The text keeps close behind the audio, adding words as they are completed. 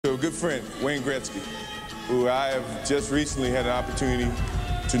good friend, Wayne Gretzky, who I have just recently had an opportunity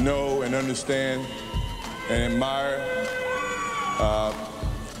to know and understand and admire.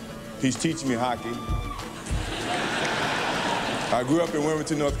 He's teaching me hockey. I grew up in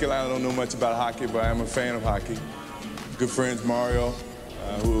Wilmington, North Carolina. I don't know much about hockey, but I am a fan of hockey. Good friends, Mario,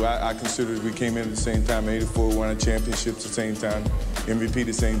 who I consider we came in at the same time, 84, won a championship at the same time, MVP at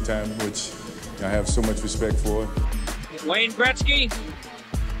the same time, which I have so much respect for. Wayne Gretzky,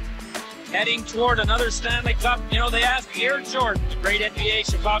 heading toward another Stanley Cup. You know, they asked Aaron Jordan, the great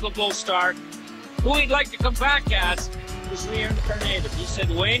NBA Chicago Bulls star, who he'd like to come back as was reincarnated. He said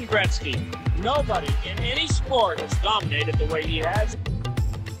Wayne Gretzky. Nobody in any sport has dominated the way he has.